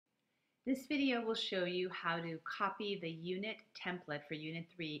This video will show you how to copy the unit template for Unit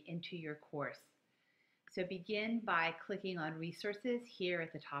 3 into your course. So begin by clicking on Resources here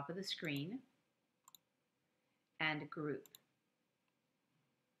at the top of the screen and Group.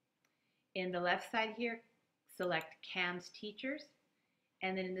 In the left side here, select CAMS Teachers,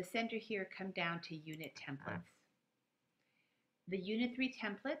 and then in the center here, come down to Unit Templates. The Unit 3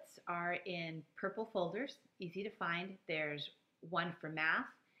 templates are in purple folders, easy to find. There's one for math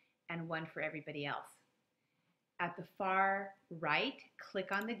and one for everybody else. At the far right,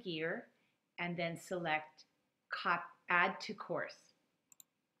 click on the gear and then select Add to Course.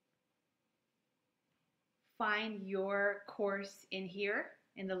 Find your course in here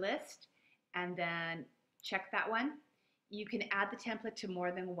in the list and then check that one. You can add the template to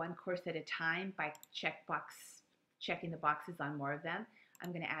more than one course at a time by checking the boxes on more of them.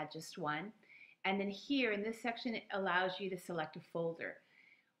 I'm going to add just one. And then here in this section, it allows you to select a folder.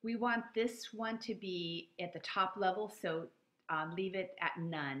 We want this one to be at the top level, so leave it at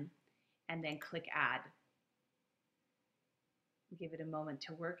none and then click Add. Give it a moment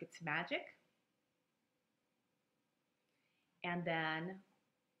to work its magic. And then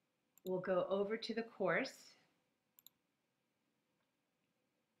we'll go over to the course.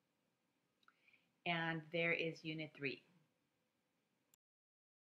 And there is Unit 3.